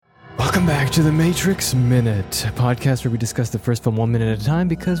Welcome back to the Matrix Minute, a podcast where we discuss the first film 1 minute at a time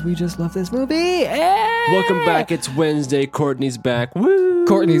because we just love this movie. Welcome back. It's Wednesday. Courtney's back. Woo!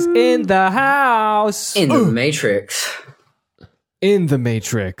 Courtney's in the house. In the Matrix. In the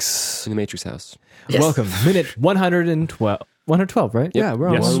Matrix. In the Matrix house. Yes. Welcome. Minute 112. 112, right? Yep. Yeah, we're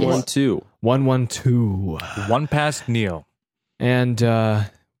on Yes. 112. 112. One past Neo. And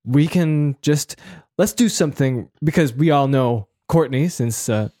we can just, let's do something because we all know Courtney since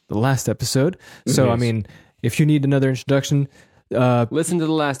the last episode. So, I mean, if you need another introduction, Listen to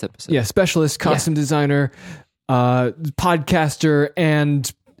the last episode. yeah, specialist, costume designer, podcaster,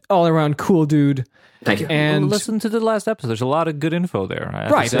 and all around cool dude. Thank you. And Listen to the last episode. There's a lot of good info there. I have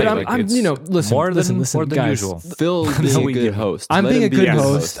to right, say, but like, I'm it's listen, more than guys. usual. Phil's being a we good give- host. I'm Let being a him be good a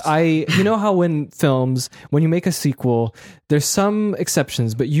host. You know how when films, when you make a sequel, there's some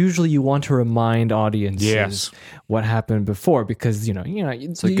exceptions, but usually you want to remind audiences Yes. what happened before because So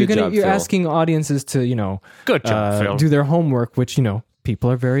you're good job, Phil. asking audiences to Good job, Phil. do their homework, which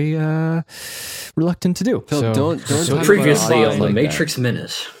people are very reluctant to do. Phil, So- don't talk about Previously audience on the like that. Matrix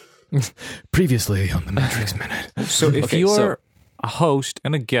Minute. previously on the Matrix Minute. So if Okay, you're so- a host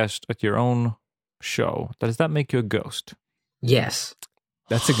and a guest at your own show, does that make you a ghost? Yes.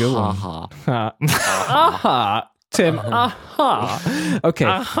 That's a good one. Haha. Aha. Tim, aha. Okay,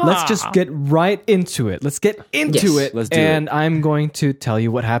 let's just get right into it. Let's get into Yes. it. Let's do and I'm going to tell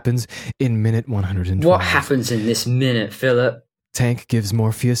you what happens in minute 112. What happens in this minute, Philip? Tank gives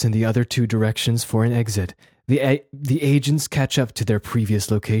Morpheus and the other two directions for an exit. The agents catch up to their previous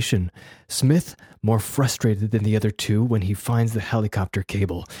location. Smith, more frustrated than the other two when he finds the helicopter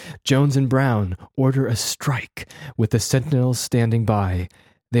cable. Jones and Brown order a strike, with the sentinels standing by.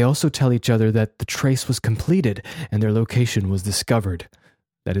 They also tell each other that the trace was completed and their location was discovered.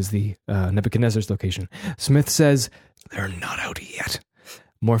 That is the Nebuchadnezzar's location. Smith says, "They're not out yet."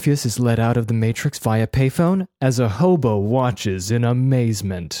 Morpheus is led out of the Matrix via payphone as a hobo watches in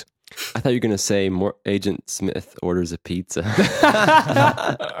amazement. I thought you were going to say Agent Smith orders a pizza.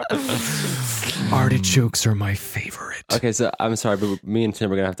 Artichokes are my favorite. Okay, so I'm sorry, but me and Tim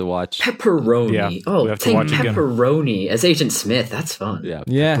are going to have to watch. Pepperoni. Yeah, we oh, have to think watch again. pepperoni as Agent Smith. That's fun. Yeah,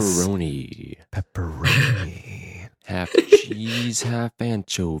 Yes. pepperoni. Pepperoni. Half cheese, half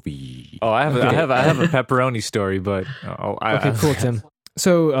anchovy. Oh, I have a pepperoni story, but Okay, cool, Tim.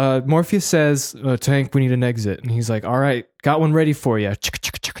 So Morpheus says, Tank, we need an exit. And he's like, all right, got one ready for you.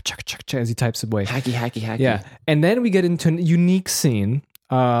 As he types away. Hacky. Yeah. And then we get into a unique scene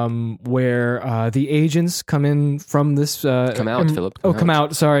where the agents come in from this... Come out, Philip. Come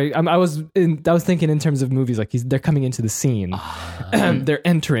out. Sorry. I was thinking in terms of movies, like they're coming into the scene. They're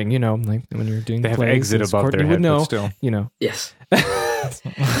entering, like when you're doing they have plays, exit it's above their Courtney would head, but know, still. Yes.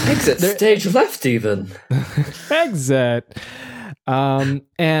 Exit stage left, even. Exit.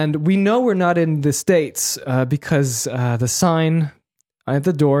 And we know we're not in the States because the sign at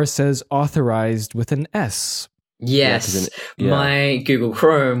the door says authorized with an S. Yes. My Google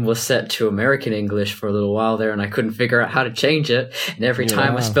Chrome was set to American English for a little while there, and I couldn't figure out how to change it. And every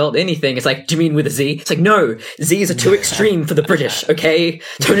time I spelled anything, it's like, do you mean with a Z? It's like, no, Z's are too extreme for the British, okay?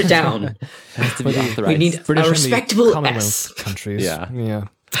 Tone it down. It has to be authorized. We need British a and the respectable Commonwealth S. countries. Yeah.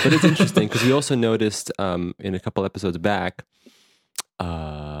 But it's interesting because we also noticed in a couple episodes back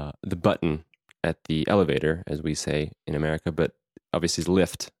the button at the elevator, as we say in America, but obviously it's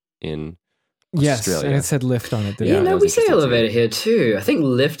lift in Yes, Australia. and it said lift on it. didn't Yeah, it? no, was we say interesting elevator too. here too. I think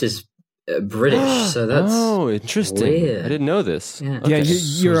lift is British, so that's oh, interesting. weird. I didn't know this. Yeah. Yeah, Okay.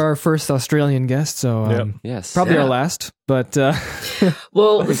 you're our first Australian guest, so Yep. Yes. probably Yeah. our last. But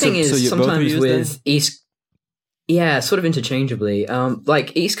Well, Okay, the thing so is, you both are sometimes used with then? East, yeah, sort of interchangeably.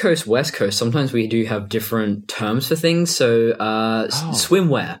 Like East Coast, West Coast, sometimes we do have different terms for things. So,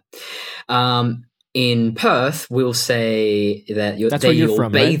 swimwear. In Perth, we'll say that That's they're where you're your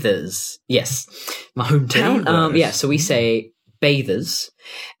from, right? bathers. Yes, my hometown. Bathers. Yeah, so we say bathers,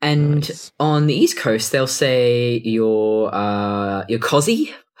 and Nice. on the East Coast, they'll say your cozzy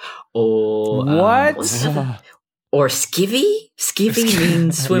or What? what's the other- or skivvy. Skivvy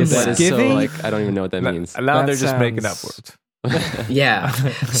means Yes, swimwear. That is so, Skivvy? like, I don't even know what that means. Now That they're just making up sounds- words. Yeah.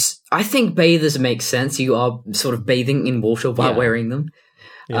 I think bathers make sense. You are sort of bathing in water while Yeah. wearing them.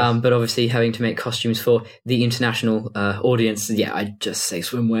 Yes. But obviously having to make costumes for the international audience, yeah, I'd just say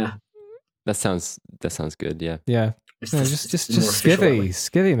swimwear. That sounds good. Yeah. yeah, It's no, the- just it's the more official skivvy, way.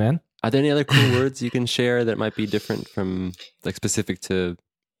 skivvy, man. Are there any other cool words you can share that might be different from, like, specific to,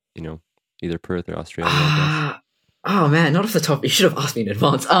 either Perth or Australia? I guess? Oh man, not off the top. You should have asked me in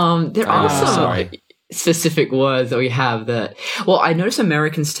advance. There are some. sorry. specific words that we have that, well, I notice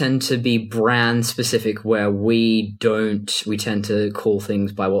Americans tend to be brand specific, where we tend to call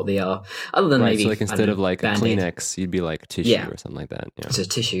things by what they are, other than maybe, so like instead of like Band-Aid. a Kleenex, you'd be like tissue or something like that. Yeah. So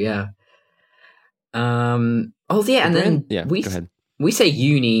tissue, yeah. And then go ahead. we say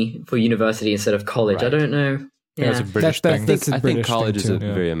uni for university instead of college. Right. I don't know. Yeah, it's a British thing. That's a I think British college thing is a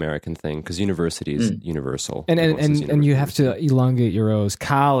too. very American thing because university is universal. And Everyone says you have to university. elongate your O's.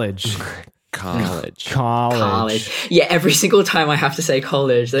 College. College. Yeah, every single time I have to say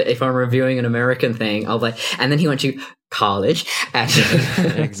college, that if I'm reviewing an American thing, I'll like, and then he went to college. And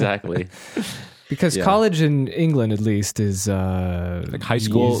Exactly. Because college in England, at least, is Like high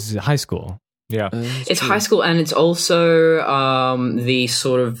school. is high school. Yeah. it's high school, and it's also the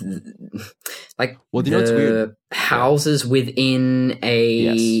sort of like Well, do you know what's weird? houses within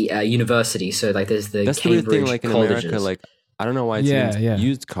a university. So like there's the That's the weird Cambridge thing. Like in colleges. America, like I don't know why it's even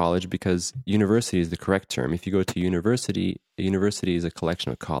used college because university is the correct term. If you go to university, a university is a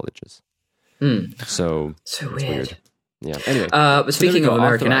collection of colleges. So weird. Yeah. Anyway, but speaking of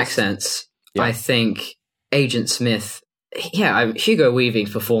American authorized. accents, Yeah. I think Agent Smith. Yeah, Hugo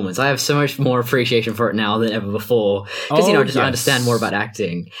Weaving's performance. I have so much more appreciation for it now than ever before because I understand more about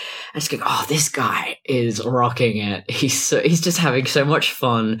acting. I just go, oh, this guy is rocking it. He's just having so much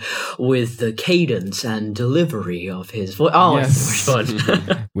fun with the cadence and delivery of his voice. Oh, it's so much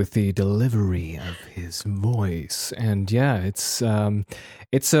fun. With the delivery of his voice, and it's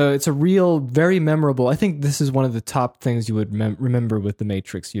a real, very memorable. I think this is one of the top things you would remember with The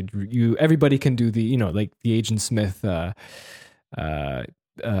Matrix. Everybody can do the like the Agent Smith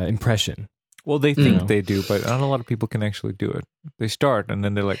impression. Well, they think they do, but not a lot of people can actually do it. They start, and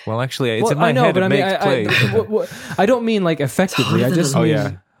then they're like, well, actually, it's in my head. It makes plays. I don't mean like effectively. I just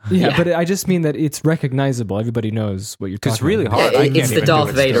mean, Yeah. but I just mean that it's recognizable. Everybody knows what you're talking about. It's really hard. I can't It's the even Darth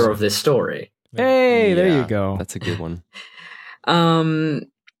do it Vader still. of this story. Hey, there you go. That's a good one.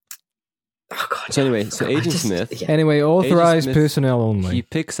 Oh God. So anyway, Agent Smith. Anyway, authorized Smith, personnel only. He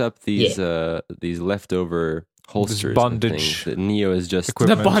picks up these leftover holsters, bondage and things that Neo is just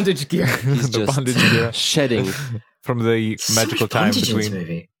The bondage gear. he's The just bondage gear. shedding. from the magical time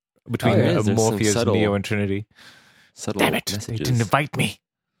between There's some Morpheus, subtle- Neo, and Trinity. Subtle Damn it! messages. They didn't invite me.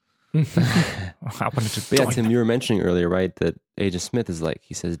 I wanted to But yeah, join. Tim, you were mentioning earlier, right, that Agent Smith is like,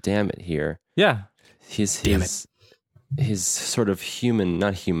 he says, damn it here. Yeah, His sort of human,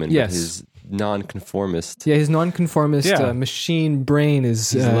 not human, Yes. but his non-conformist. Yeah, his non-conformist Yeah. machine brain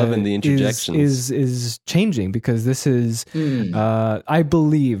is He's loving the interjections. is changing because this is I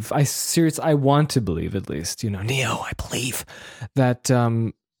believe I want to believe at least Neo, I believe that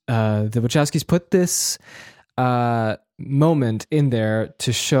the Wachowskis put this moment in there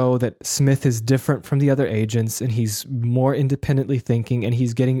to show that Smith is different from the other agents and he's more independently thinking and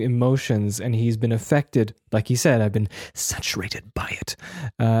he's getting emotions and he's been affected, like he said, I've been saturated by it,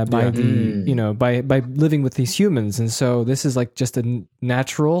 by the by living with these humans. And so this is like just a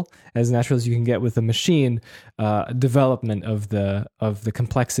natural as you can get with a machine development of the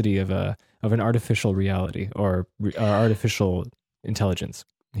complexity of an artificial reality or artificial intelligence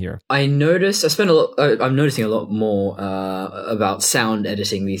here. I'm noticing a lot more about sound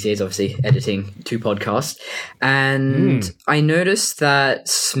editing these days, obviously editing 2 podcasts. And I noticed that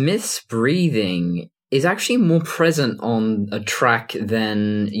Smith's breathing is actually more present on a track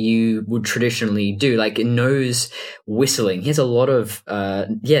than you would traditionally do. Like nose whistling. He has a lot of,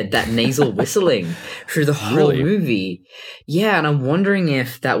 that nasal whistling through the whole movie. Yeah. And I'm wondering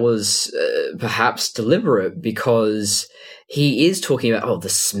if that was perhaps deliberate because he is talking about, the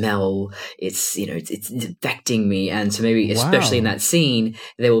smell, it's affecting me. And so maybe, especially in that scene,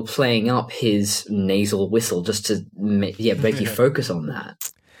 they were playing up his nasal whistle just to make you focus on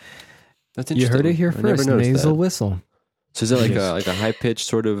that. That's You interesting. heard it here I never first, noticed nasal that. whistle. So is it like a high-pitched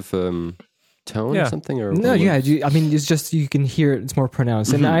sort of tone or something? Or No, it's just you can hear it, it's more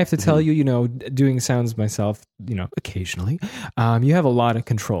pronounced. And I have to tell you, doing sounds myself, occasionally, you have a lot of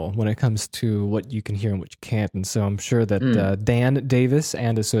control when it comes to what you can hear and what you can't. And so I'm sure that Dan Davis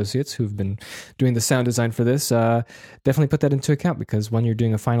and Associates, who've been doing the sound design for this, definitely put that into account because when you're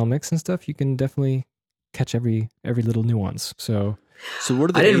doing a final mix and stuff, you can definitely catch every little nuance. So what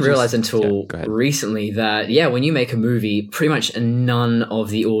are the I didn't agents- realize until go ahead. recently that, when you make a movie, pretty much none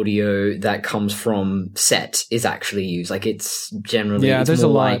of the audio that comes from set is actually used. Like it's generally, there's more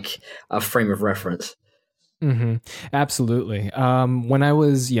a lot. like a frame of reference. Mm-hmm. Absolutely. When I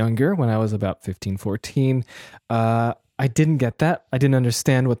was younger, when I was about 15, 14, I didn't get that. I didn't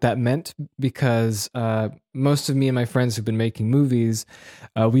understand what that meant because most of me and my friends who've been making movies,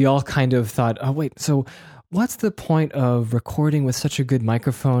 we all kind of thought, oh, wait, so what's the point of recording with such a good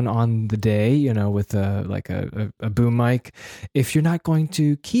microphone on the day, with a boom mic, if you're not going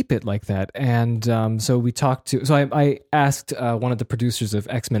to keep it like that? And so I asked one of the producers of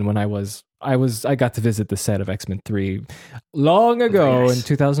X-Men when I got to visit the set of X-Men 3 long ago in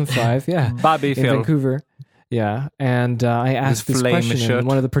 2005. Yeah, Bobby in Phil. Vancouver. Yeah, and I asked this question, and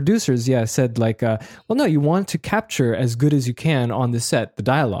one of the producers, said well, no, you want to capture as good as you can on the set, the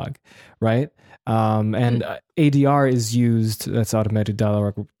dialogue, right? And ADR is used, that's automated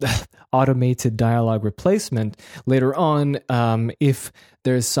dialogue replacement later on if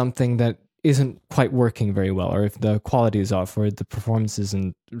there's something that isn't quite working very well, or if the quality is off, or the performance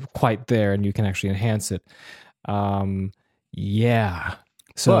isn't quite there, and you can actually enhance it.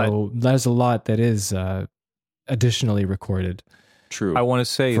 So there's a lot that is additionally recorded. True. I want to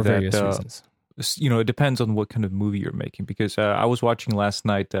say for that various reasons. It depends on what kind of movie you're making, because I was watching last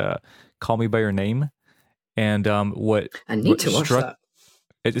night Call Me by Your Name, and what I need to watch that.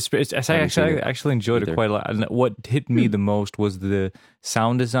 I actually enjoyed it quite a lot. And what hit me the most was the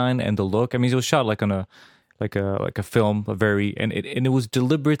sound design and the look. I mean, it was shot like on a film, and it was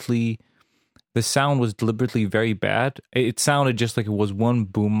deliberately. The sound was deliberately very bad. It sounded just like it was one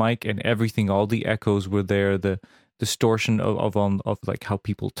boom mic, and everything, all the echoes were there, the distortion of like how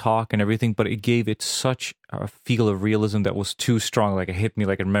people talk and everything, but it gave it such a feel of realism that was too strong. Like it hit me,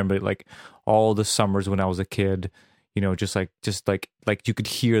 like I remember like all the summers when I was a kid, just like you could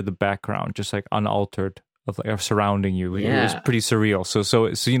hear the background just like unaltered of surrounding you. It was pretty surreal. So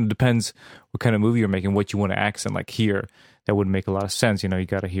it depends what kind of movie you're making, what you want to accent. Like here, that wouldn't make a lot of sense. You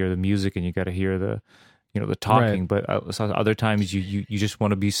got to hear the music and you got to hear the the talking. Right. But other times you just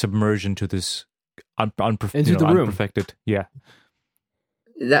want to be submerged into this unperfected. Yeah.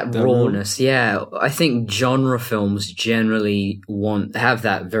 That rawness, yeah. I think genre films generally have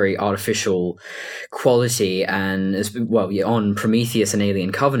that very artificial quality, and on Prometheus and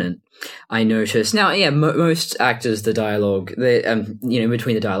Alien Covenant, I noticed. Now, most actors, the dialogue, in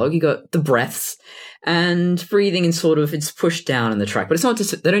between the dialogue, you got the breaths and breathing, and sort of it's pushed down in the track, but it's not.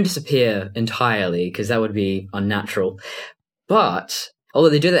 They don't disappear entirely because that would be unnatural. But although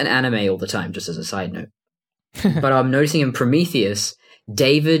they do that in anime all the time, just as a side note. But I'm noticing in Prometheus,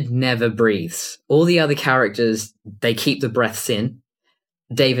 David never breathes. All the other characters, they keep the breaths in.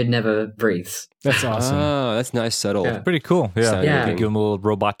 David never breathes. That's awesome. Oh, that's nice, subtle. Yeah. Pretty cool. Yeah. Give him a little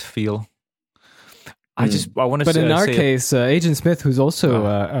robot feel. I want to. But in our case, Agent Smith, who's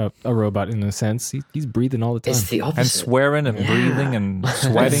also a robot in a sense, he's breathing all the time. It's the opposite. And swearing and breathing and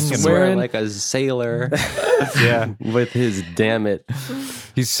sweating and swearing like a sailor. Yeah, with his damn it.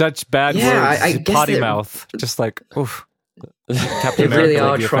 He's such bad words. I potty mouth. Just like oof. They really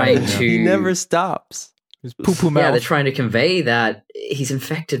are trying to. He never stops. His poo-poo mouth. Yeah, they're trying to convey that he's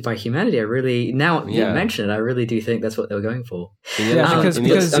infected by humanity. I really, now you mention it, I really do think that's what they were going for. Because in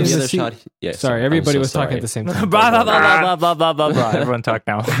the other shot, sorry, everybody was talking at the same time. Blah, blah, blah, blah, blah, blah, blah. Everyone talk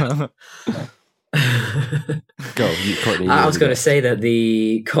now. Go, Courtney. I was going to say that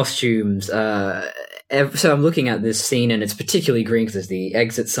the costumes. So I'm looking at this scene, and it's particularly green because there's the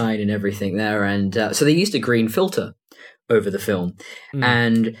exit sign and everything there, and so they used a green filter over the film,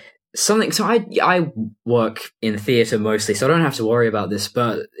 and. So I work in theatre mostly, so I don't have to worry about this,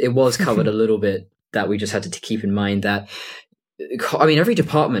 but it was covered a little bit that we just had to keep in mind that, I mean, every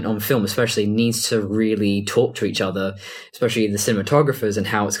department on film especially needs to really talk to each other, especially the cinematographers and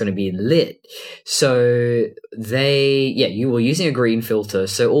how it's going to be lit. So you were using a green filter,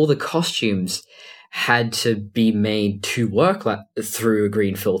 so all the costumes had to be made to work through a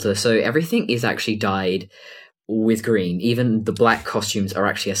green filter, so everything is actually dyed with green. Even the black costumes are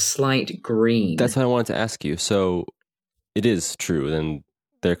actually a slight green. That's what I wanted to ask you. So it is true, then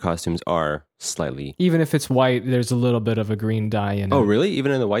their costumes are slightly... Even if it's white, there's a little bit of a green dye in it. Oh, really?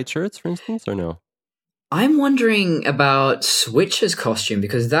 Even in the white shirts, for instance, or no? I'm wondering about Switch's costume,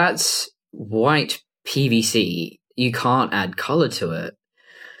 because that's white PVC. You can't add color to it.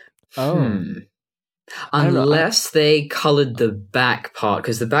 Oh. Unless they colored the back part,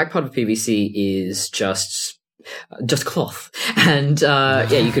 because the back part of PVC is just cloth, and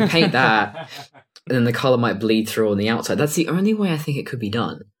you could paint that, and then the color might bleed through on the outside. That's the only way I think it could be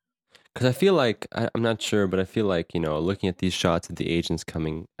done. Because I feel like I'm not sure, but I feel like looking at these shots of the agents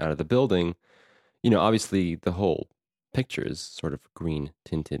coming out of the building, obviously the whole picture is sort of green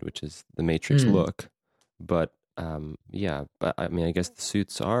tinted, which is the Matrix look, but. But I mean, I guess the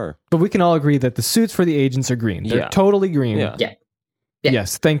suits are. But we can all agree that the suits for the agents are green. They're totally green. Yeah.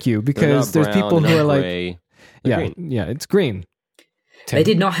 Yes, thank you. Because there's people who are like, green. It's green. They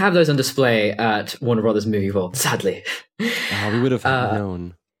did not have those on display at Warner Brothers Movie World, sadly. We would have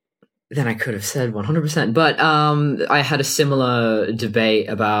known. than I could have said 100%. But I had a similar debate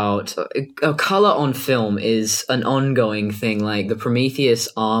about color on film is an ongoing thing. Like the Prometheus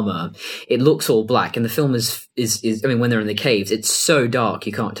armor, it looks all black, and the film is I mean, when they're in the caves, it's so dark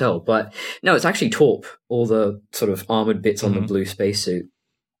you can't tell. But no, it's actually taupe, all the sort of armored bits on the blue spacesuit.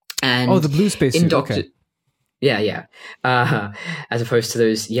 And the blue spacesuit. Okay. Yeah. As opposed to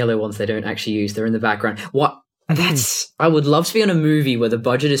those yellow ones they don't actually use. They're in the background. I would love to be on a movie where the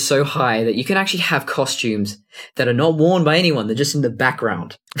budget is so high that you can actually have costumes that are not worn by anyone. They're just in the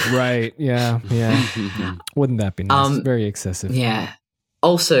background. Right. Yeah. Wouldn't that be nice? Very excessive. Yeah.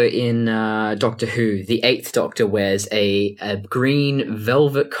 Also in Doctor Who, the 8th Doctor wears a green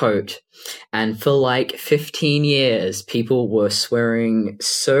velvet coat, and for like 15 years, people were swearing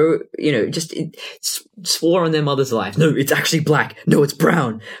swore on their mother's life. No, it's actually black. No, it's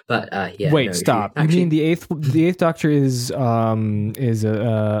brown. But yeah. Wait, stop. Actually, you mean the 8th Doctor is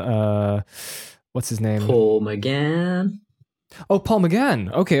what's his name? Paul McGann. Oh, Paul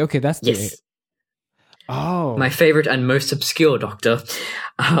McGann. Okay, that's the yes. 8th. Oh, my favorite and most obscure Doctor.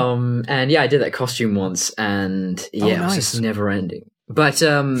 And yeah, I did that costume once, and yeah, It was just never ending. But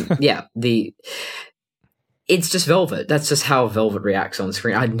yeah, it's just velvet. That's just how velvet reacts on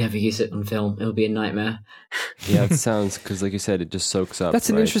screen. I'd never use it on film. It would be a nightmare. Yeah, it sounds, because like you said, it just soaks up. That's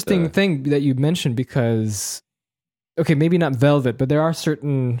an interesting thing that you mentioned, because okay, maybe not velvet, but there are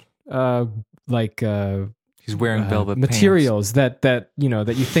certain he's wearing velvet materials that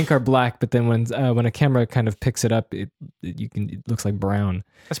you think are black, but then when a camera kind of picks it up, it looks like brown.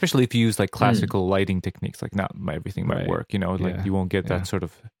 Especially if you use like classical lighting techniques, like not everything might work. You won't get that sort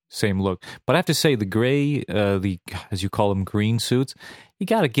of same look. But I have to say, the gray, as you call them, green suits, you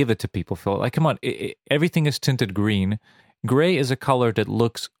got to give it to people, Phil. Like, come on, everything is tinted green. Gray is a color that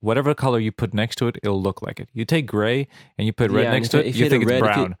looks, whatever color you put next to it, it'll look like it. You take gray and you put red next to it, you think it's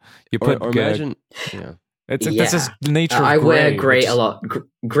brown. Imagine. That's just the nature of gray. I wear gray a lot.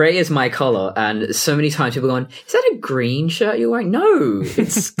 Gray is my color, and so many times people are going, is that a green shirt you're wearing? No,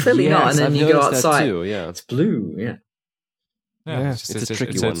 it's clearly not. And then you go outside, too, yeah. It's blue, yeah. It's a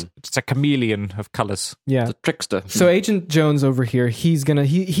tricky one. It's a chameleon of colors. Yeah, it's a trickster. So Agent Jones over here, he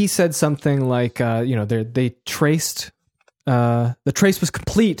said something like, they traced, the trace was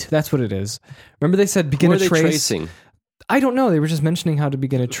complete. That's what it is. Remember they said begin a trace. Tracing? I don't know. They were just mentioning how to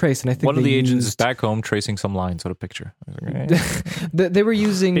begin a trace, and I think one of the agents is back home tracing some lines on a picture. They were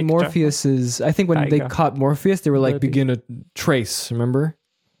using Morpheus's. I think when they caught Morpheus, they were like begin a trace. Remember?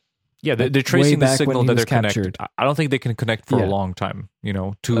 Yeah, they're tracing the signal that they're connected. I don't think they can connect for a long time.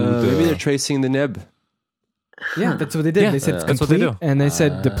 Maybe they're tracing the neb. Yeah, that's what they did. They said it's complete, what they do. And they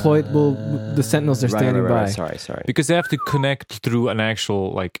said deploy. The Sentinels are standing by. Sorry. Because they have to connect through an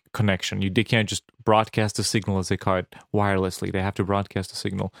actual connection. They can't just broadcast the signal, as they call it, wirelessly. They have to broadcast the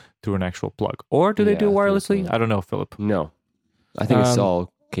signal through an actual plug. Or do they do it wirelessly? I don't know, Philip. No, I think it's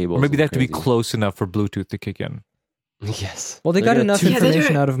all cables. Or maybe they have to be close enough for Bluetooth to kick in. Yes. Well, they got enough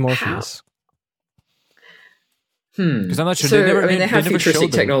information out of Morpheus. Because I'm not sure. So, they have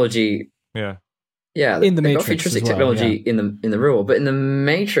futuristic technology. Yeah. Yeah, in the they've Matrix, got futuristic technology in the real world, but in the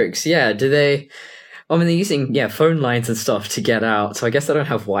Matrix, do they? I mean, they're using phone lines and stuff to get out. So I guess they don't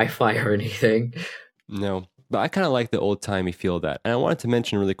have Wi-Fi or anything. No, but I kind of like the old timey feel of that. And I wanted to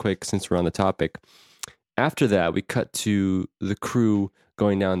mention really quick, since we're on the topic. After that, we cut to the crew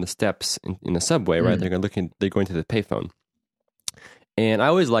going down the steps in the subway. Right, they're going to the payphone. And I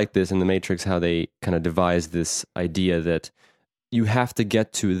always like this in the Matrix, how they kind of devise this idea that you have to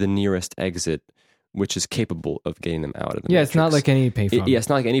get to the nearest exit, which is capable of getting them out of the Matrix. It's not like any payphone. It's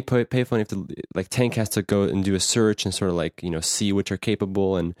not like any payphone. You have to, Tank has to go and do a search and sort of see which are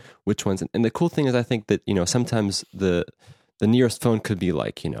capable and which ones. And the cool thing is, I think that, sometimes the nearest phone could be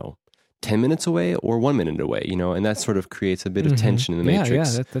 10 minutes away or 1 minute away, and that sort of creates a bit of tension in the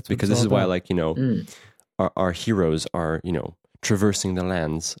Matrix. That's because this is why, our heroes are, traversing the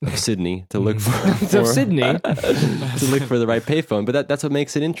lands of Sydney to look for of Sydney to look for the right payphone. But that's what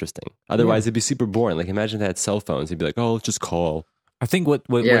makes it interesting. Otherwise, it'd be super boring. Imagine they had cell phones. You'd be like, oh, let's just call. I think what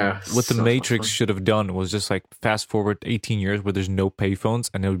the Matrix should have done was just fast forward 18 years where there's no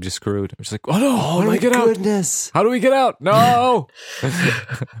payphones, and it would be screwed. It's like, oh no, how do we get out? How do we get out? No.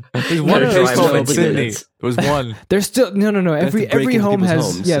 There's one payphone in Sydney. It was one. There's still no. Every home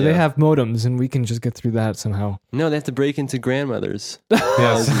has homes, they have modems, and we can just get through that somehow. No, they have to break into grandmothers.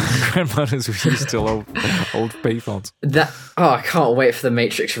 Yes, grandmothers who use still old payphones. I can't wait for the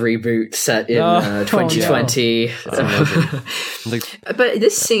Matrix reboot set in 2020. But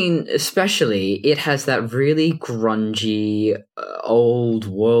this scene especially, it has that really grungy old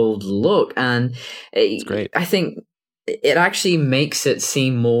world look, and it's great. I think it actually makes it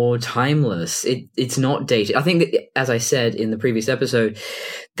seem more timeless. It's not dated. I think that, as I said in the previous episode,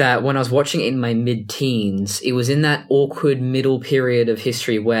 that when I was watching it in my mid-teens, it was in that awkward middle period of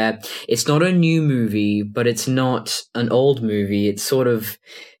history where it's not a new movie, but it's not an old movie. It's sort of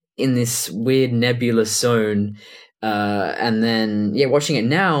in this weird nebulous zone. And then, watching it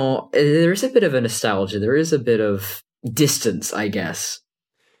now, there is a bit of a nostalgia. There is a bit of distance, I guess.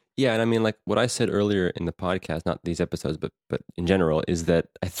 Yeah, and I mean, like what I said earlier in the podcast, not these episodes, but in general, is that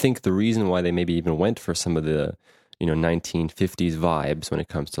I think the reason why they maybe even went for some of the, 1950s vibes when it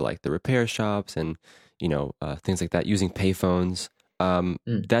comes to like the repair shops and, things like that, using payphones,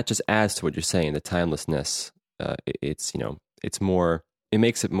 that just adds to what you're saying, the timelessness. It's more, it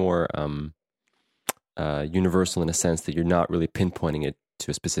makes it more universal in a sense that you're not really pinpointing it to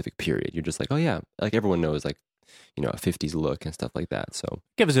a specific period. You're just like, oh yeah, like everyone knows, like, a 50s look and stuff like that. So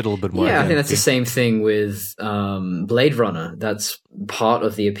gives it a little bit more. Yeah, I think that's the same thing with Blade Runner. That's part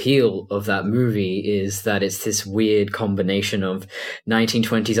of the appeal of that movie, is that it's this weird combination of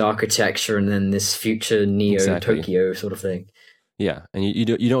 1920s architecture and then this future Neo-Tokyo sort of thing. Yeah, and you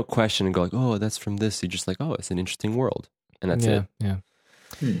don't question and go like, oh, that's from this. You're just like, oh, it's an interesting world, and that's it. Yeah.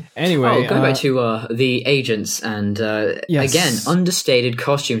 Anyway, going back to the agents and again, understated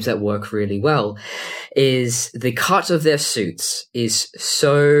costumes that work really well, is the cut of their suits is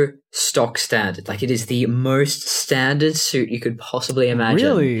so stock standard. Like, it is the most standard suit you could possibly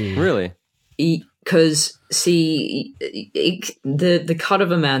imagine. Really? Because the cut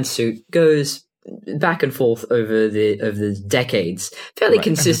of a man's suit goes back and forth over the decades fairly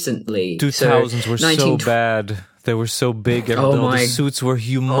consistently. 2000s were so bad. They were so big. The suits were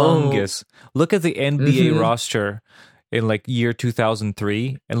humongous. Look at the NBA roster in like year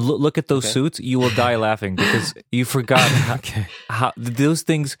 2003 and look at those suits. You will die laughing because you forgot how those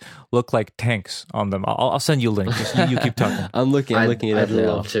things look like tanks on them. I'll send you a link. You keep talking. I'm looking at it. I'd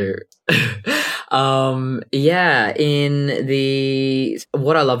love to.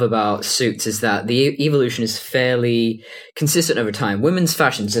 What I love about suits is that the evolution is fairly consistent over time. Women's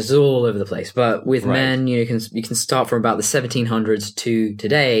fashions is all over the place, but with men, you can start from about the 1700s to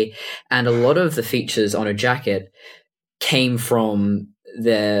today, and a lot of the features on a jacket came from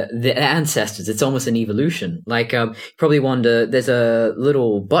their ancestors. It's almost an evolution. Like, you probably wonder, there's a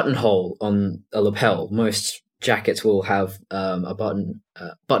little buttonhole on a lapel. Most jackets will have a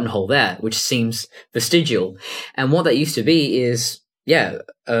buttonhole there, which seems vestigial. And what that used to be is,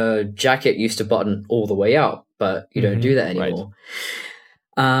 a jacket used to button all the way up, but you don't do that anymore.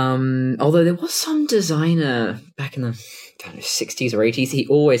 Right. Although there was some designer back in the 60s or 80s, he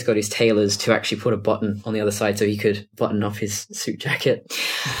always got his tailors to actually put a button on the other side so he could button up his suit jacket.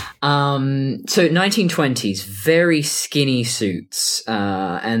 So 1920s, very skinny suits.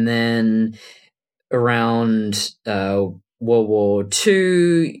 And then around World War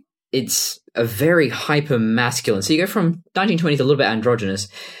II, it's a very hyper masculine. So you go from 1920s a little bit androgynous,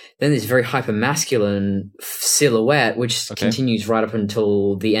 then this very hyper masculine silhouette, which continues right up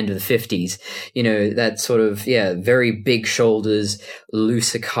until the end of the 50s. That sort of very big shoulders,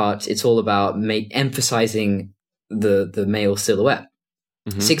 looser cut. It's all about emphasizing the male silhouette.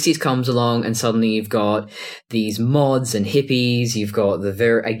 60s comes along and suddenly you've got these mods and hippies. You've got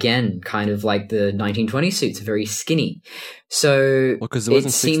kind of like the 1920s suits, very skinny. So because it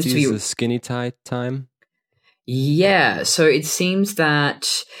wasn't 60s a skinny tie time. Yeah, so it seems that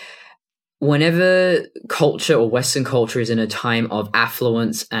whenever culture or Western culture is in a time of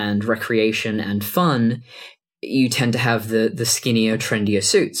affluence and recreation and fun, you tend to have the skinnier, trendier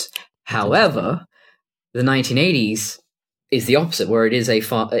suits. However, the 1980s is the opposite, where it is a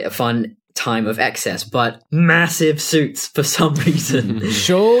fun time of excess, but massive suits for some reason.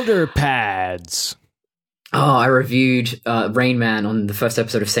 Shoulder pads. Oh, I reviewed Rain Man on the first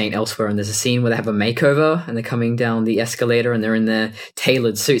episode of Saint Elsewhere, and there's a scene where they have a makeover, and they're coming down the escalator, and they're in their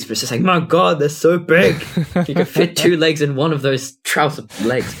tailored suits, but it's just like, my God, they're so big. You can fit 2 legs in one of those trouser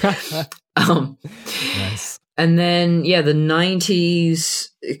legs. Nice. And then, the 90s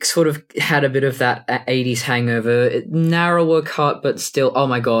sort of had a bit of that 80s hangover. Narrower cut, but still, oh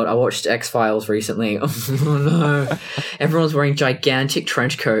my God, I watched X-Files recently. Oh no. Everyone's wearing gigantic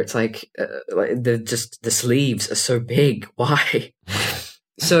trench coats. Like the sleeves are so big. Why?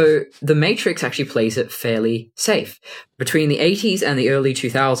 So The Matrix actually plays it fairly safe. Between the 80s and the early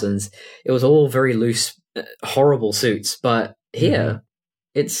 2000s, it was all very loose, horrible suits. But here,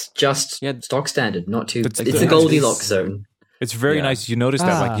 it's just stock standard, not too... It's the Goldilocks zone. It's very nice. You notice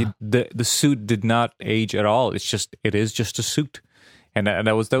that, like, the suit did not age at all. It is just a suit. And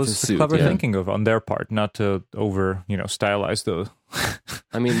that was the suit, clever thinking on their part, not to over stylize the.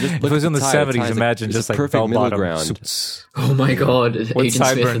 I mean, just if it was in the 70s, imagine just like bell-bottom suits. Oh my god, Agent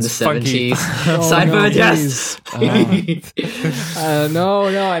Smith in the 70s. Sideburns, yes! No,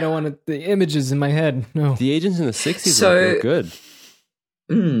 I don't want the images in my head. No. The agents in the 60s were good.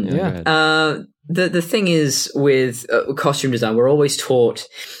 The thing is with costume design, we're always taught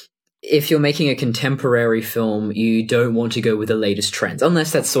if you're making a contemporary film, you don't want to go with the latest trends,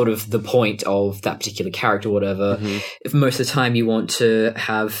 unless that's sort of the point of that particular character or whatever. If most of the time you want to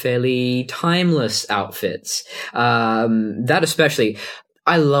have fairly timeless outfits. That especially,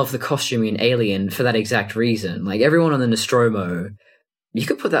 I love the costuming in Alien for that exact reason. Like everyone on the Nostromo, you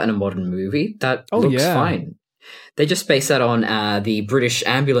could put that in a modern movie. That looks fine. They just base that on the British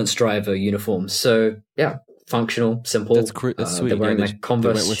ambulance driver uniforms. So, yeah. Functional, simple. That's sweet. They're wearing like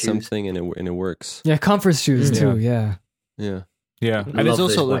Converse they went with shoes. Something and it works. Yeah, Converse shoes too. Yeah. Yeah. And it's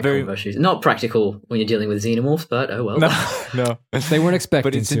also a very Converse shoes. Not practical when you're dealing with xenomorphs, but oh well. No. They weren't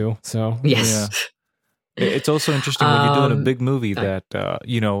expecting to. So yes. Yeah. It's also interesting when you're doing a big movie that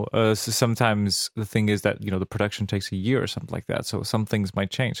sometimes the thing is that the production takes a year or something like that. So some things might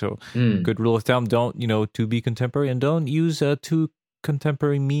change. So good rule of thumb: don't to be contemporary and don't use too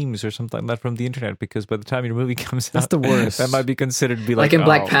contemporary memes or something like that from the internet, because by the time your movie comes out, that's the worst. That might be considered to be like in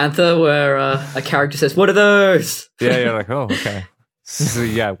Black Panther, where a character says, "What are those?" Yeah, like, oh, okay. So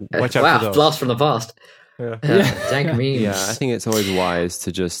watch out for those. Blast from the past. Dank memes. Yeah, I think it's always wise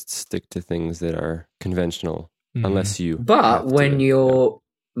to just stick to things that are conventional, unless you. But when you're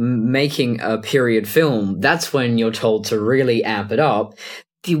making a period film, that's when you're told to really amp it up.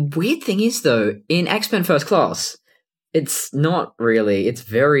 The weird thing is, though, in X-Men First Class, it's not really. It's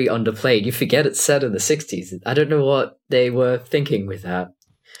very underplayed. You forget it's set in the 60s. I don't know what they were thinking with that.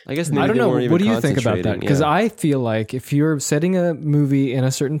 I guess I don't know. What do you think about that? Because I feel like if you're setting a movie in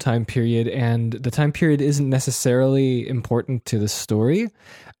a certain time period and the time period isn't necessarily important to the story,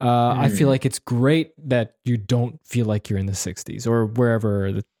 I feel like it's great that you don't feel like you're in the 60s or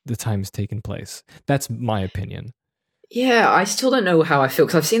wherever the time is taking place. That's my opinion. Yeah, I still don't know how I feel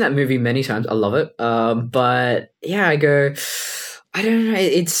because I've seen that movie many times. I love it. But yeah, I go, I don't know.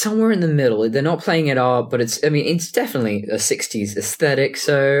 It's somewhere in the middle. They're not playing it up, but it's definitely a 60s aesthetic.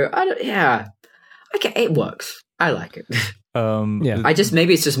 So it works. I like it.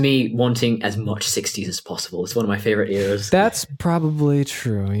 Maybe it's just me wanting as much 60s as possible. It's one of my favorite eras. That's probably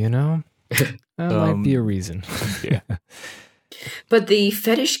true, That might be a reason. Yeah. But the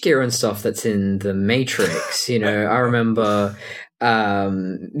fetish gear and stuff that's in The Matrix, I remember, so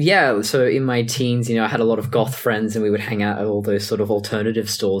in my teens, I had a lot of goth friends and we would hang out at all those sort of alternative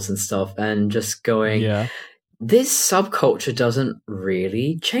stores and stuff and just going, this subculture doesn't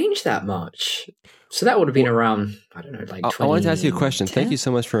really change that much. So that would have been around, I don't know, like 20. I wanted to ask you a question. Thank you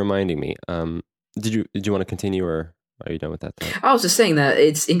so much for reminding me. Did you want to continue or are you done with that? I was just saying that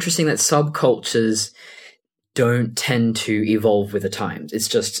it's interesting that subcultures don't tend to evolve with the times. It's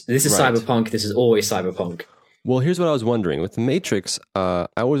just, this is cyberpunk, this is always cyberpunk. Well, here's what I was wondering. With The Matrix, I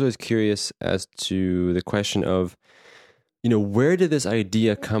was always curious as to the question of, where did this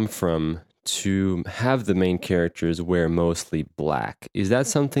idea come from to have the main characters wear mostly black? Is that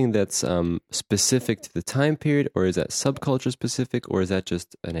something that's specific to the time period, or is that subculture specific, or is that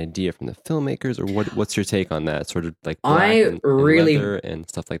just an idea from the filmmakers, or what's your take on that? Sort of like black and leather and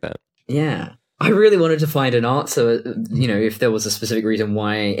stuff like that. Yeah. I really wanted to find an answer, if there was a specific reason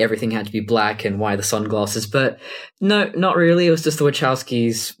why everything had to be black and why the sunglasses, but no, not really. It was just the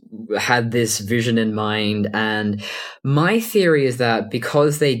Wachowskis had this vision in mind. And my theory is that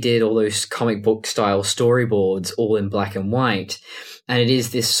because they did all those comic book style storyboards all in black and white, and it is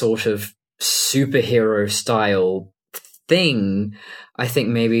this sort of superhero style thing, I think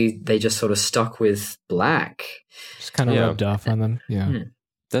maybe they just sort of stuck with black. Just kind of rubbed off on them. Yeah.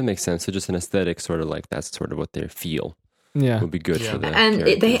 That makes sense. So just an aesthetic, sort of like that's sort of what they feel. Yeah, would be good for them. And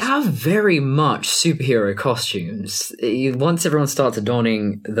they are very much superhero costumes. Once everyone starts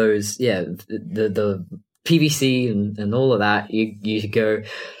adorning those, the PVC and all of that, you go,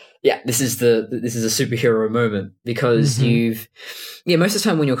 this is a superhero moment because most of the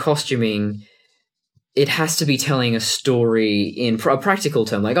time when you're costuming, it has to be telling a story in a practical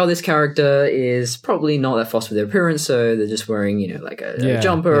term. Like, this character is probably not that fussed with their appearance, so they're just wearing, like a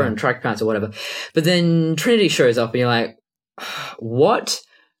jumper and track pants or whatever. But then Trinity shows up and you're like, what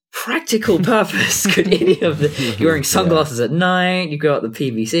practical purpose could any of the... You're wearing sunglasses at night, you've got the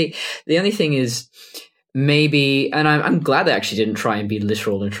PVC. The only thing is maybe, and I'm glad they actually didn't try and be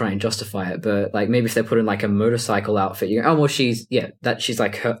literal and try and justify it, but like maybe if they put in like a motorcycle outfit, you go, she's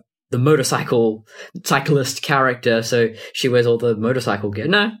like cyclist character, so she wears all the motorcycle gear.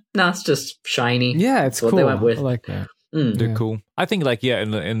 No, it's just shiny. Yeah, it's what cool. They went with. I like that. They're cool. I think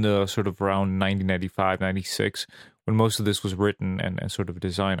in the sort of around 1995, 96, when most of this was written and sort of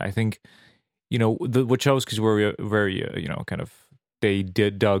designed, I think, the Wachowskis were very, kind of, they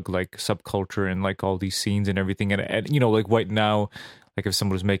dug like subculture and like all these scenes and everything. And like right now, like if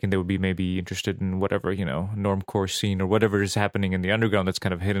someone was making, they would be maybe interested in whatever, normcore scene or whatever is happening in the underground that's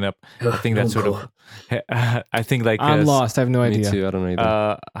kind that's I think that's sort of, I think like... I'm lost. I have no idea. Me too. I don't know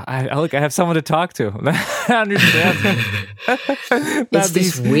either. I have someone to talk to. I understand. It's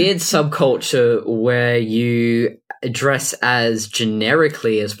this weird subculture where you dress as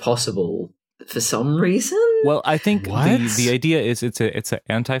generically as possible for some reason. Well, I think the idea is it's an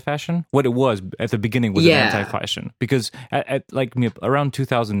anti-fashion. What it was at the beginning was an anti-fashion, because at like around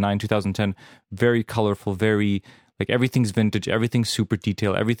 2009, 2010, very colorful, very like everything's vintage, everything's super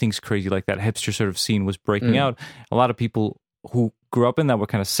detailed, everything's crazy. Like that hipster sort of scene was breaking out. A lot of people who grew up in that were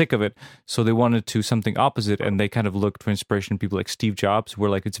kind of sick of it, so they wanted to something opposite, and they kind of looked for inspiration. People like Steve Jobs, where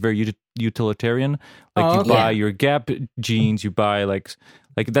like it's very utilitarian. Like you buy your Gap jeans, you buy like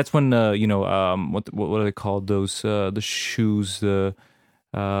that's when what are they called, those the shoes, the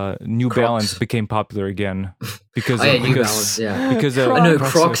New Crocs. Balance became popular again because New Balance, because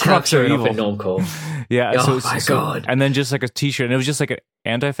Crocs are evil. evil. Normcore. Yeah, God. And then just like a t-shirt, and it was just like an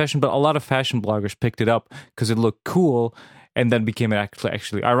anti-fashion, but a lot of fashion bloggers picked it up because it looked cool. And then became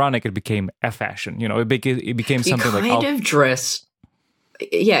actually ironic. It became a fashion. It became something like kind of dress.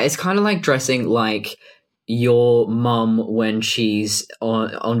 Yeah, it's kind of like dressing like your mum when she's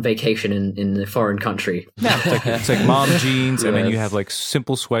on vacation in a foreign country. Yeah, it's like mom jeans, and then you have like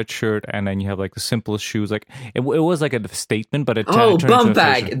simple sweatshirt, and then you have like the simplest shoes. Like it was like a statement, but it turned bum into a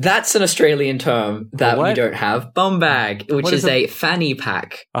bag. fashion. That's an Australian term that we don't have. Bum bag, which is a fanny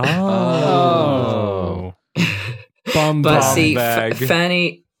pack. Oh. But see, bag.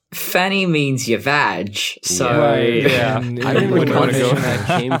 fanny means your vag. So I don't know what connotation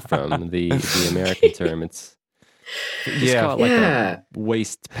that came from. The American term. It's called like a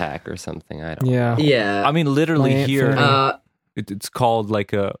waist pack or something. I don't know. Yeah. I mean, literally here, it's called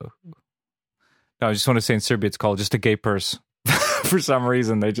like a. No, I just want to say in Serbia, it's called just a gay purse. For some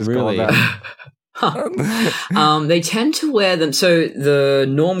reason, they just call it that. They tend to wear them. So the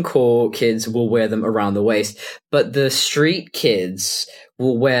normcore kids will wear them around the waist, but the street kids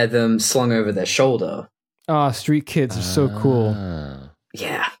will wear them slung over their shoulder. Street kids are so cool.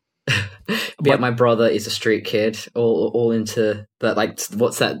 Yeah. Yeah, my brother is a street kid, all into that. Like,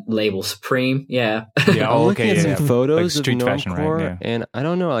 what's that label? Supreme. Yeah. Yeah. I'm looking at some photos like street of fashion, normcore, right? Yeah. and I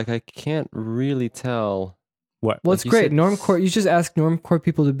don't know. Like, I can't really tell. What? Well, it's great. Normcore. You just ask normcore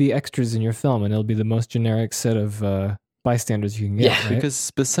people to be extras in your film, and it'll be the most generic set of bystanders you can get. Yeah,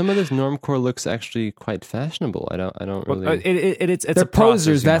 right? But some of this normcore looks actually quite fashionable. I don't really. It's they're a process,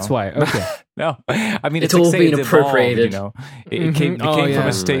 posers. That's why. Okay. No, I mean it's all being appropriated. Evolved, it became from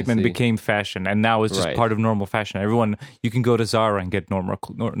a statement, became fashion, and now it's just part of normal fashion. Everyone, you can go to Zara and get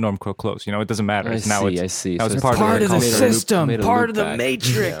normcore clothes. It doesn't matter. I see. Now it's part of the system, part of the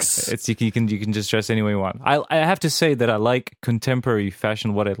matrix. Yeah. It's you can just dress any way you want. I have to say that I like contemporary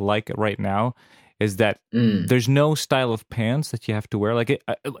fashion. What I like right now is that there's no style of pants that you have to wear. Like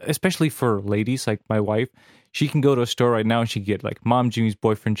especially for ladies, like my wife. She can go to a store right now and she can get like mom jeans,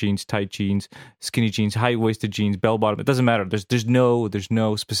 boyfriend jeans, tight jeans, skinny jeans, high-waisted jeans, bell bottom. It doesn't matter. There's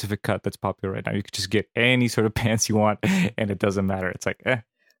no specific cut that's popular right now. You can just get any sort of pants you want, and it doesn't matter. It's like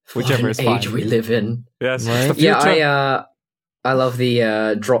whichever is fine. Age we live in. Yes. Right? Yeah, I love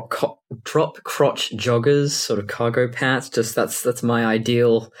the drop crotch joggers, sort of cargo pants. Just that's my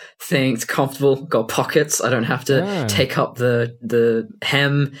ideal thing. It's comfortable, got pockets. I don't have to take up the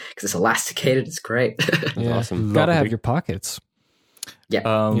hem because it's elasticated. It's great. That's awesome. Gotta have your pockets.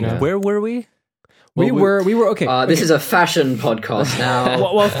 Yeah. Where were we? We were okay. This is a fashion podcast now.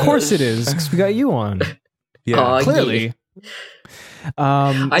 well, of course it is because we got you on. Yeah, clearly.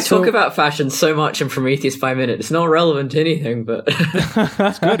 I talk about fashion so much in Prometheus by Minute. It's not relevant to anything, but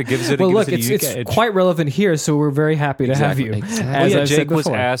it's good. It gives it. Well, look, it's quite relevant here, so we're very happy to have you. Exactly. Jake was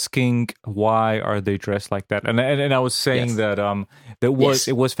asking why are they dressed like that, and I was saying that it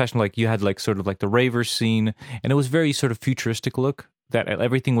was fashion. Like you had like sort of like the raver scene, and it was very sort of futuristic look. That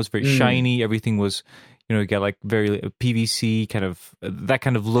everything was very shiny. Everything was. You got like very PVC kind of that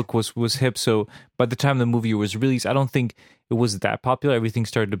kind of look was hip. So by the time the movie was released, I don't think it was that popular. Everything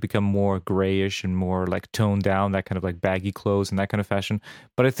started to become more grayish and more like toned down, that kind of like baggy clothes and that kind of fashion.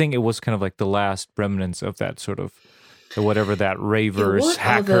 But I think it was kind of like the last remnants of that sort of whatever that ravers,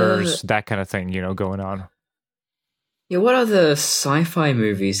 hackers, that kind of thing, going on. Yeah, what other sci-fi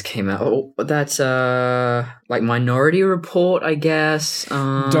movies came out? Oh, that's like Minority Report, I guess.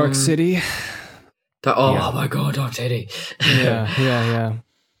 Dark City. Oh my god, Dark City. Yeah.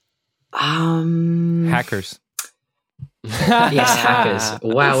 Hackers. Yes, Hackers.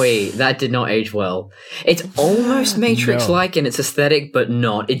 Wowie, that did not age well. It's almost Matrix-like in its aesthetic, but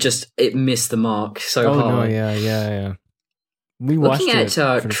not. It missed the mark so hard. Oh no, yeah. We watched Looking at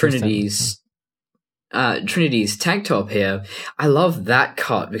Trinity's tank top here, I love that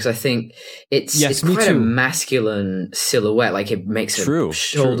cut because I think it's quite a masculine silhouette. Like it makes her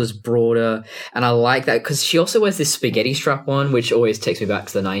shoulders broader, and I like that because she also wears this spaghetti strap on, which always takes me back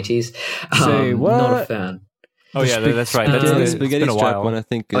to the 90s. Say what? Not a fan. Oh yeah, that's right. That's the spaghetti strap one. I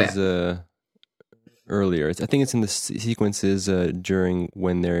think is earlier. I think it's in the sequences during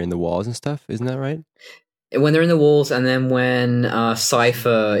when they're in the walls and stuff. Isn't that right? When they're in the walls, and then when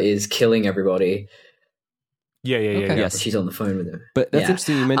Cypher is killing everybody. Yeah. Yes, she's on the phone with him. But that's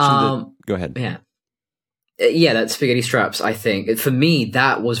interesting. You mentioned that. Go ahead. Yeah, that spaghetti straps. I think for me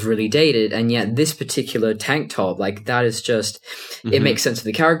that was really dated, and yet this particular tank top, like that is just it makes sense of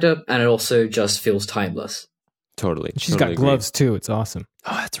the character, and it also just feels timeless. Totally. She's got gloves too. It's awesome.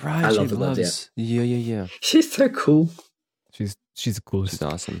 Oh, that's right. I love the gloves. Yeah. She's so cool. She's the coolest. She's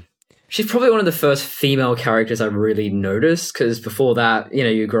awesome. She's probably one of the first female characters I really noticed, because before that,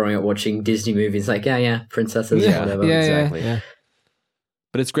 you're growing up watching Disney movies like, princesses, whatever. Exactly. Yeah.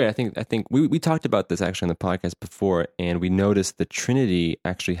 But it's great. I think we talked about this actually on the podcast before, and we noticed that Trinity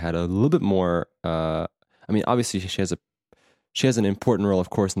actually had a little bit more. Obviously she has an important role, of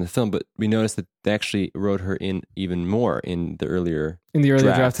course, in the film, but we noticed that they actually wrote her in even more in the earlier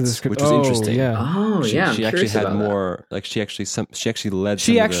draft of the script, which was interesting. Yeah. She actually had more. Like she actually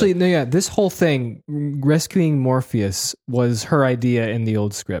led. This whole thing, rescuing Morpheus, was her idea in the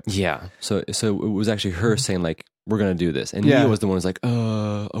old script. Yeah. So it was actually her saying like, "We're gonna do this," and Neo was the one who's like,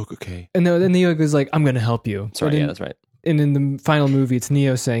 okay." And then Neo goes like, "I'm gonna help you." Sorry, that's right. And in the final movie, it's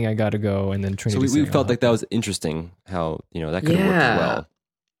Neo saying, "I gotta go," and then Trinity. So we felt like that was interesting. How that could have worked as well.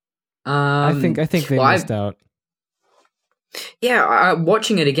 I think they missed out. Yeah,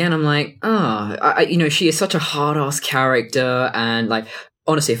 watching it again, I'm like, she is such a hard-ass character, and like,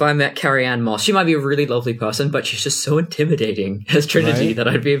 honestly, if I met Carrie-Anne Moss, she might be a really lovely person, but she's just so intimidating as Trinity that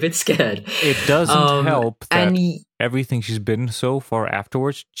I'd be a bit scared. It doesn't help that everything she's been so far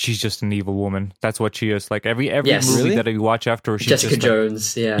afterwards, she's just an evil woman. That's what she is. Like every movie that I watch after her, she's Jessica just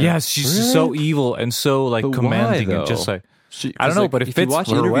Jones, Yes, she's just so evil and so like but commanding why, and just like I don't know, but it if fits you watch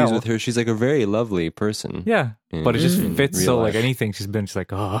her interviews well. with her, she's like a very lovely person. Yeah, but it just fits. So life. like anything she's been, she's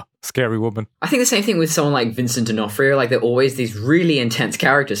like, scary woman. I think the same thing with someone like Vincent D'Onofrio. Like they're always these really intense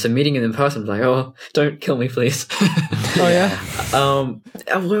characters. So meeting them in person, I'm like, don't kill me, please. Oh yeah.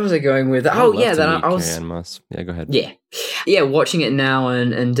 Where was I going with? I was. Carrie-Anne Moss. Yeah, go ahead. Yeah. Watching it now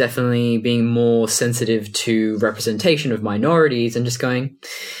and definitely being more sensitive to representation of minorities and just going,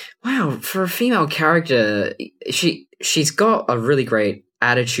 wow, for a female character, she's got a really great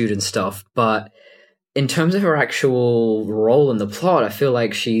attitude and stuff, but in terms of her actual role in the plot, I feel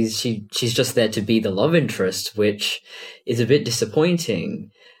like she's just there to be the love interest, which is a bit disappointing.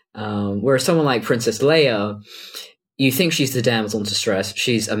 Whereas someone like Princess Leia, you think she's the damsel in distress.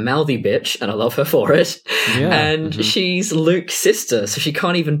 She's a mouthy bitch, and I love her for it. Yeah. And she's Luke's sister, so she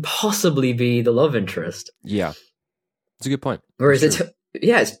can't even possibly be the love interest. Yeah, it's a good point. Whereas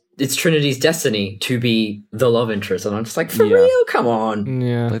it's Trinity's destiny to be the love interest, and I'm just like, for real, come on.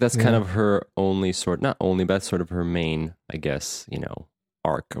 Yeah, like that's kind of her only not only, but that's sort of her main, I guess,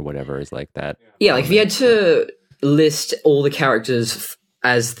 arc or whatever is like that. Yeah, like if you had to list all the characters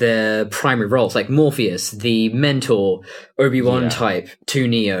as their primary roles, like Morpheus, the mentor, Obi-Wan type to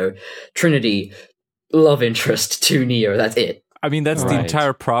Neo, Trinity, love interest to Neo. That's it. I mean, that's the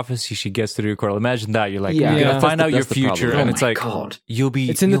entire prophecy she gets to do, Coral. Imagine that. You're like, you're going to find out your future, and it's like, God.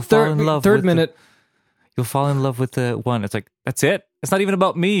 It's in the third minute. You'll fall in love with the one. It's like, that's it. It's not even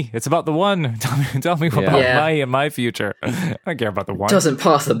about me. It's about the one. Tell me about my future. I don't care about the one. Doesn't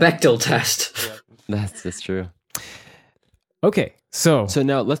pass the Bechdel test. That's true. Okay, so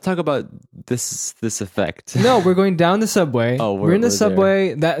now let's talk about this effect. No, we're going down the subway. Oh, we're in the subway.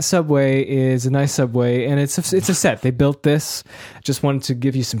 There. That subway is a nice subway, and it's a set. They built this. Just wanted to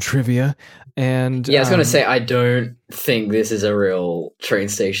give you some trivia. And I was going to say, I don't think this is a real train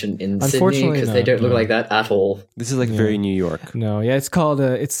station in Sydney because they don't look like that at all. This is like very New York. No, it's called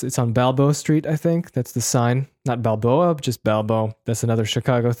it's on Balboa Street, I think. That's the sign. Not Balboa, but just Balbo. That's another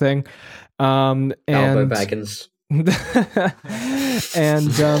Chicago thing. Balbo Baggins.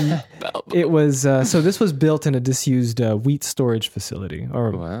 And it was so this was built in a disused wheat storage facility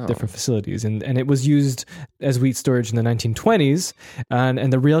or different facilities, and it was used as wheat storage in the 1920s,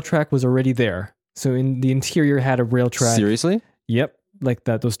 and the rail track was already there. So in the interior had a rail track. Seriously? Yep, like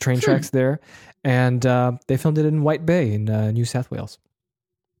that. Those train tracks there, and they filmed it in White Bay in New South Wales.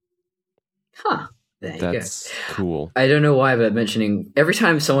 Huh. There you That's go. Cool. I don't know why, but every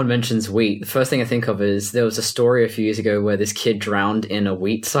time someone mentions wheat, the first thing I think of is there was a story a few years ago where this kid drowned in a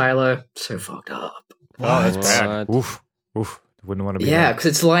wheat silo. So fucked up. Oh, that's bad. Oof. Wouldn't want to be. Yeah, because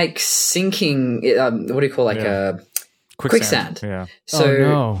it's like sinking. What do you call a quicksand? Yeah.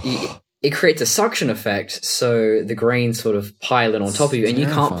 So it creates a suction effect, so the grains sort of pile in on top of you, and you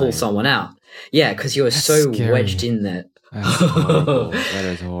can't pull someone out. Yeah, because you're so scary. wedged in there. That's horrible. That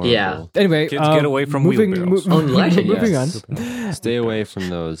is horrible. Yeah. Anyway, Kids get away from wheelbarrows. Moving on. Stay away from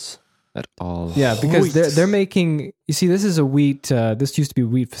those at all. Yeah, because they're making. You see, this is a wheat. This used to be a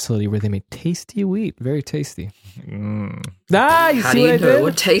wheat facility where they made tasty wheat, very tasty. Ah, you How see do what you I know did?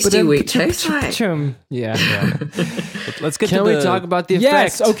 what tasty wheat tastes like? Yeah. Let's get to we talk about the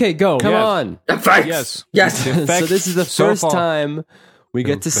Yes. effect? Okay, go. Come on. Yes. So this is the first time we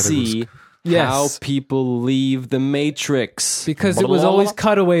get to see how people leave the Matrix. Because it was always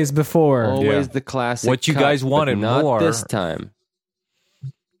cutaways before. Always the classic. What you guys wanted not more this time.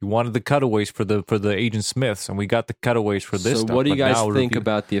 You wanted the cutaways for the Agent Smiths, and we got the cutaways for this. So stuff, what do you but guys now think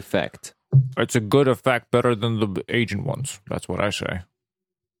about the effect? It's a good effect, better than the Agent ones. That's what I say.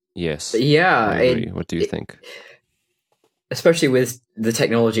 Yes. Yeah. I agree. What do you think? Especially with the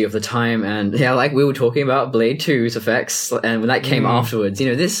technology of the time, and like we were talking about Blade 2's effects, and when that came afterwards,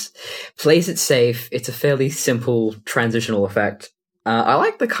 this plays it safe. It's a fairly simple transitional effect. I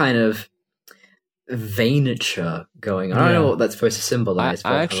like the kind of veinature going on. I don't know what that's supposed to symbolize.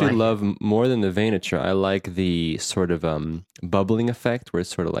 I actually love more than the veinature. I like the sort of bubbling effect where it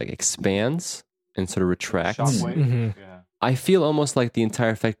sort of like expands and sort of retracts. Shockwave. Yeah. I feel almost like the entire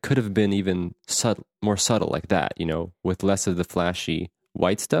effect could have been even more subtle like that, with less of the flashy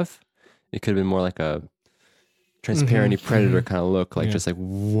white stuff. It could have been more like a transparent predator kind of look, like just like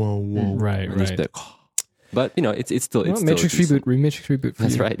whoa, right. But it's still Matrix decent. reboot.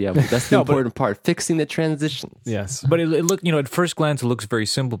 That's right. Yeah, but that's the important part: fixing the transitions. Yes, but it look at first glance it looks very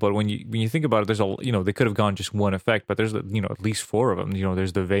simple, but when you think about it, there's they could have gone just one effect, but there's at least four of them.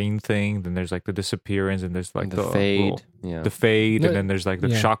 There's the vein thing, then there's like the disappearance, and there's like the fade, the fade, and then there's like the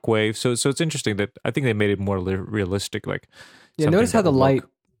shockwave. So it's interesting that I think they made it more realistic. Like notice how the light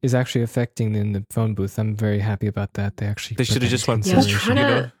is actually affecting in the phone booth. I'm very happy about that. They should have just went. I was trying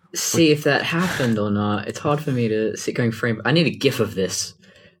to see if that happened or not. It's hard for me to sit going frame. I need a GIF of this.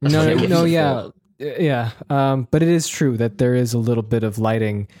 But it is true that there is a little bit of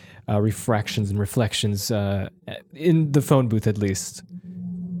lighting refractions and reflections in the phone booth, at least.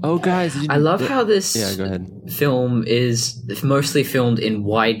 Oh, guys! I love how this go ahead. film is mostly filmed in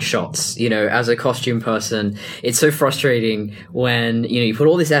wide shots. As a costume person, it's so frustrating when you put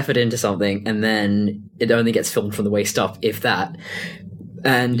all this effort into something and then it only gets filmed from the waist up, if that.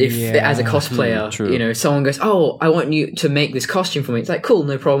 And if, as a cosplayer, someone goes, "Oh, I want you to make this costume for me," it's like, cool,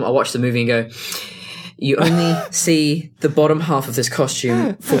 no problem. I watch the movie and go, you only see the bottom half of this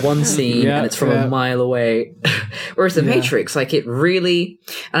costume for one scene, and it's from a mile away. Whereas the Matrix, like, it really,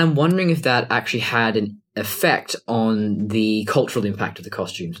 and I'm wondering if that actually had an effect on the cultural impact of the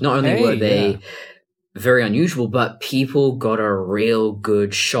costumes. Not only were they very unusual, but people got a real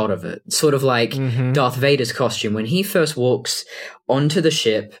good shot of it. Sort of like Darth Vader's costume. When he first walks onto the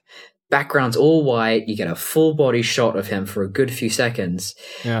ship, background's all white, you get a full body shot of him for a good few seconds.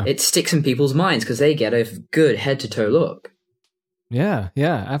 Yeah. It sticks in people's minds because they get a good head to toe look. Yeah,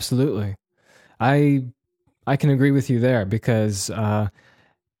 absolutely. I can agree with you there because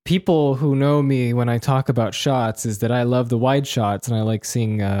people who know me when I talk about shots is that I love the wide shots and I like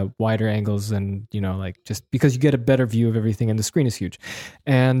seeing wider angles and, like just because you get a better view of everything and the screen is huge.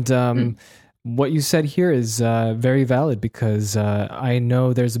 And what you said here is very valid because I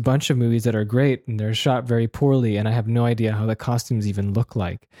know there's a bunch of movies that are great and they're shot very poorly and I have no idea how the costumes even look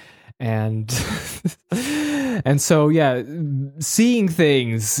like. And and so, seeing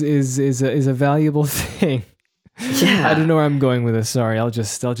things is a valuable thing. Yeah, I don't know where I'm going with this. Sorry, I'll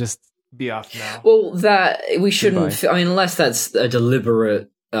just be off now. Well, that we shouldn't. I mean, unless that's a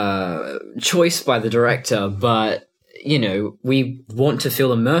deliberate choice by the director. But we want to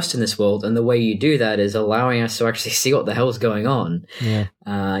feel immersed in this world, and the way you do that is allowing us to actually see what the hell's going on. Yeah.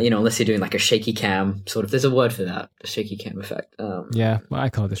 Unless you're doing like a shaky cam sort of. There's a word for that, the shaky cam effect. I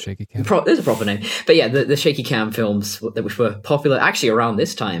call it the shaky cam. There's a proper name, but the shaky cam films that were popular actually around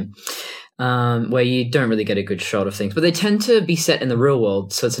this time. where you don't really get a good shot of things. But they tend to be set in the real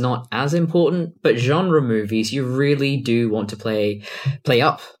world, so it's not as important. But genre movies, you really do want to play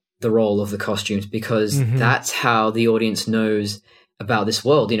up the role of the costumes, because that's how the audience knows about this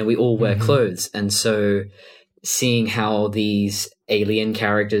world. You know, we all wear clothes, and so seeing how these alien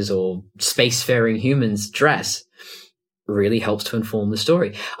characters or spacefaring humans dress really helps to inform the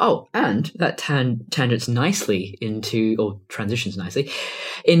story. Oh, and that tangents nicely into, or transitions nicely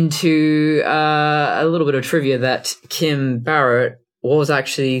into a little bit of trivia that Kim Barrett was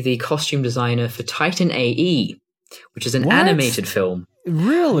actually the costume designer for Titan AE, which is an animated film.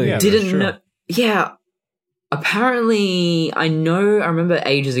 Really? Yeah, Didn't know. Yeah. Apparently, I remember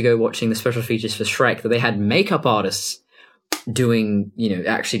ages ago watching the special features for Shrek that they had makeup artists doing,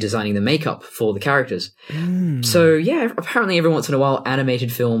 actually designing the makeup for the characters. So yeah, apparently every once in a while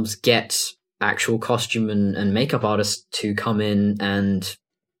animated films get actual costume and makeup artists to come in and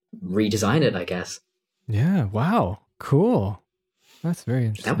redesign it, I guess. Yeah, wow. Cool. That's very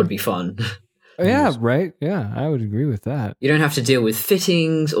interesting. That would be fun. Yeah, right. Yeah, I would agree with that. You don't have to deal with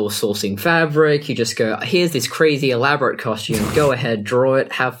fittings or sourcing fabric. You just go, here's this crazy elaborate costume. Go ahead, draw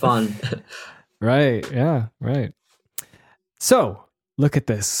it, have fun. Right. Yeah, right. So, look at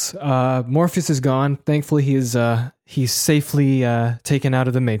this. Morpheus is gone. Thankfully, he's safely taken out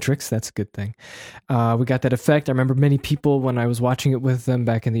of the Matrix. That's a good thing. We got that effect. I remember many people, when I was watching it with them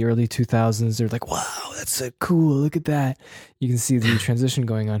back in the early 2000s, they're like, wow, that's so cool. Look at that. You can see the transition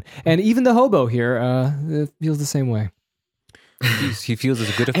going on. And even the hobo here it feels the same way. He feels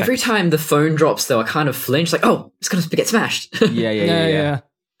it's a good effect. Every time the phone drops, though, I kind of flinch, like, oh, it's going to get smashed. Yeah.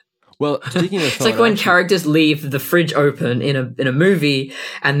 Well, speaking of it's like when characters leave the fridge open in a movie,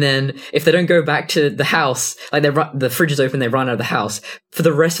 and then if they don't go back to the house, like the fridge is open, they run out of the house. For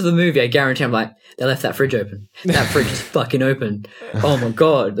the rest of the movie, I guarantee I'm like, they left that fridge open. That fridge is fucking open. Oh my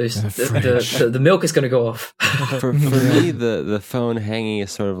god, the milk is going to go off. For me, the phone hanging is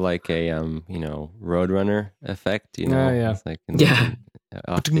sort of like a Roadrunner effect. It's like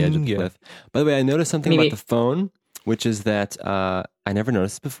off the edge of the cliff. By the way, I noticed something about the phone, which is that I never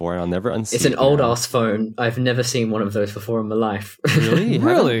noticed before, and I'll never unsee it. It's an old-ass phone. I've never seen one of those before in my life. Really?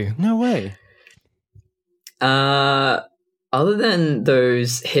 Really? No way. Other than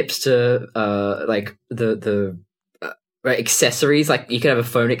those hipster, like the accessories, like you could have a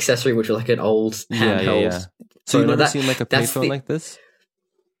phone accessory, which was like an old handheld. Yeah. So you've never seen like a payphone like this?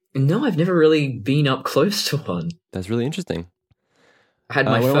 No, I've never really been up close to one. That's really interesting. I had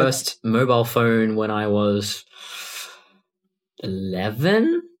my first mobile phone when I was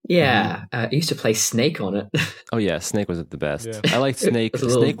 11. Yeah, I used to play Snake on it. Oh yeah, Snake was the best. Yeah. I liked Snake.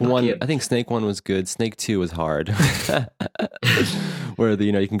 Snake 1. I think Snake 1 was good. Snake 2 was hard, where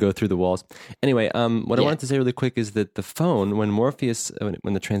you can go through the walls. Anyway, what I wanted to say really quick is that the phone, when Morpheus,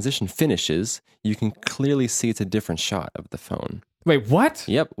 when the transition finishes, you can clearly see it's a different shot of the phone. Wait, what?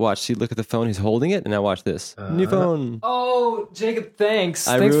 Yep. Watch. See, look at the phone. He's holding it, and now watch this. New phone. Oh, Jacob, thanks.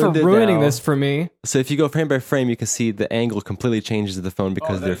 Thanks for ruining this for me. So if you go frame by frame, you can see the angle completely changes of the phone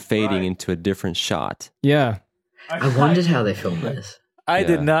because they're fading into a different shot. Yeah. I wondered how they filmed this. I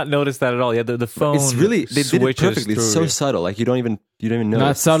did not notice that at all. Yeah, the phone. It's really they did it perfectly. It's so subtle. Like you don't even know.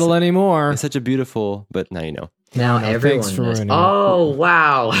 Not subtle anymore. It's such a beautiful. But now you know. Now everyone knows. Oh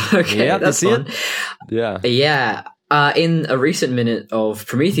wow. Okay, yeah, that's fun. Yeah. Yeah. In a recent minute of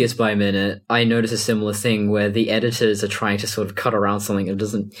Prometheus by Minute, I noticed a similar thing where the editors are trying to sort of cut around something that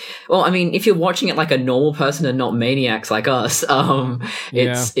doesn't. Well, I mean, if you're watching it like a normal person and not maniacs like us,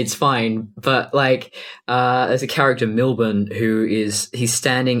 it's fine. But like, there's a character Milburn who he's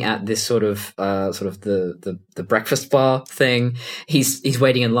standing at this sort of the breakfast bar thing. He's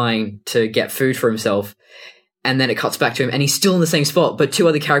waiting in line to get food for himself. And then it cuts back to him, and he's still in the same spot, but two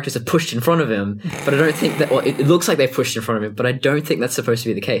other characters are pushed in front of him. But I don't think that, well, it looks like they've pushed in front of him, but I don't think that's supposed to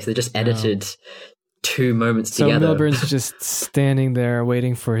be the case. They just edited two moments together. So Milburn's just standing there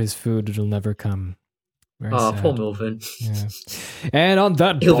waiting for his food. It'll never come. Very sad. Poor Milburn. Yeah. And on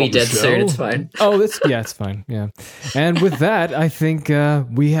that, he'll be dead soon. It's fine. Oh, it's fine. Yeah. And with that, I think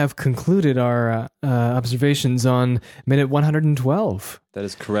we have concluded our observations on minute 112. That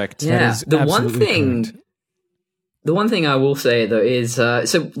is correct. Yeah. That is correct. The one thing I will say, though, is so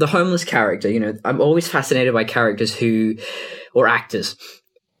the homeless character, I'm always fascinated by characters or actors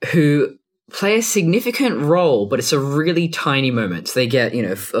who play a significant role, but it's a really tiny moment. So they get,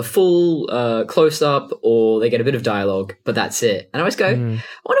 a full close-up, or they get a bit of dialogue, but that's it. And I always go, I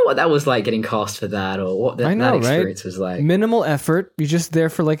wonder what that was like getting cast for that, or what that experience was like. Minimal effort. You're just there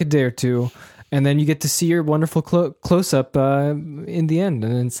for like a day or two. And then you get to see your wonderful close-up in the end.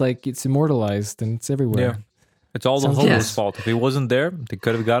 And it's like it's immortalized and it's everywhere. Yeah. It's all the homeless fault. If he wasn't there, they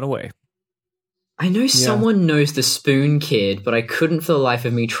could have gone away. I know someone knows the Spoon Kid, but I couldn't for the life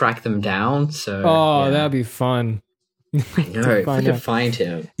of me track them down. So that'd be fun. I know, if I could find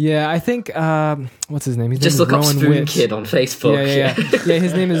him. Yeah, I think, what's his name? Just look up Spoon Kid on Facebook. Yeah. Yeah,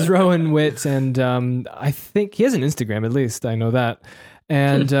 his name is Rowan Witt, and I think he has an Instagram, at least. I know that.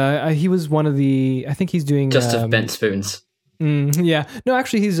 And he was one of the, I think he's doing... Just of Bent Spoons. Yeah. No,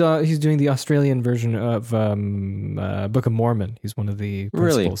 actually, he's doing the Australian version of Book of Mormon. He's one of the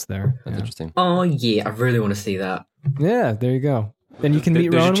principals there. That's interesting. Oh, yeah, I really want to see that. Yeah, there you go. Then you can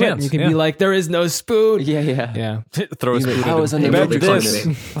meet Rowan Witt, and you can be like, there is no spoon. Yeah. Throw a spoon. I was on this.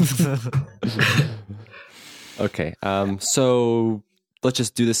 Okay, so let's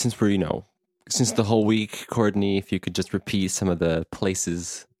just do this since since the whole week, Courtney, if you could just repeat some of the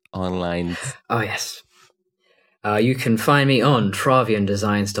places online. Oh, yes. You can find me on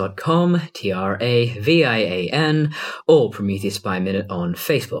traviandesigns.com, TRAVIAN, or Prometheus by Minute on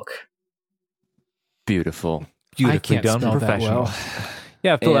Facebook. Beautiful. Beautifully done, professional. Well.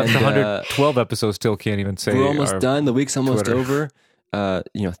 Yeah, Phil, after 112 episodes, still can't even say. We're almost done. The week's almost over.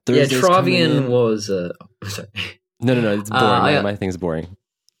 Thursday's Travian was. Sorry. No, it's boring. My thing's boring.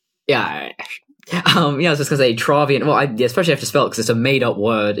 Yeah. I was just gonna say Travian. Well, I especially have to spell it because it's a made-up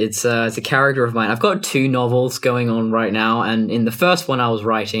word. It's a character of mine. I've got 2 novels going on right now, and in the first one I was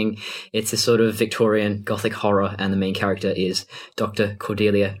writing, it's a sort of Victorian Gothic horror, and the main character is Dr.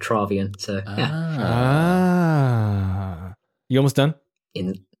 Cordelia Travian. So yeah. You almost done?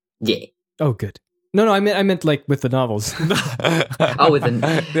 Yeah. Oh, good. No, I meant like with the novels. With the...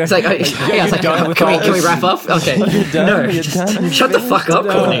 It's like, it's like can we wrap up? Okay. You're done? No. You're done? Shut the fuck up,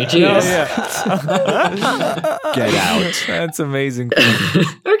 Courtney. Jeez. Get out. That's amazing.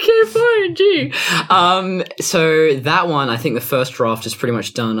 Okay, fine. Gee. So that one, I think the first draft is pretty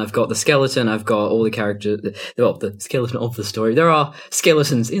much done. I've got the skeleton. I've got all the characters. Well, the skeleton of the story. There are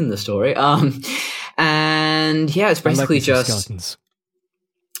skeletons in the story. And yeah, it's basically just skeletons.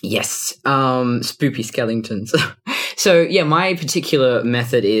 Yes, spoopy skeletons. So yeah, my particular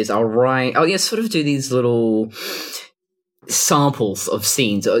method is I'll sort of do these little samples of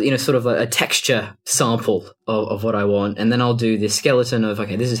scenes, sort of a texture sample of what I want, and then I'll do this skeleton of,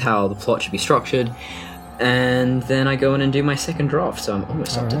 okay, this is how the plot should be structured, and then I go in and do my second draft, so I'm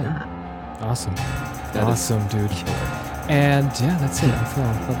almost up to that. Awesome, dude. And yeah, that's it.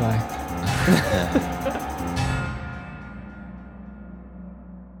 Bye-bye.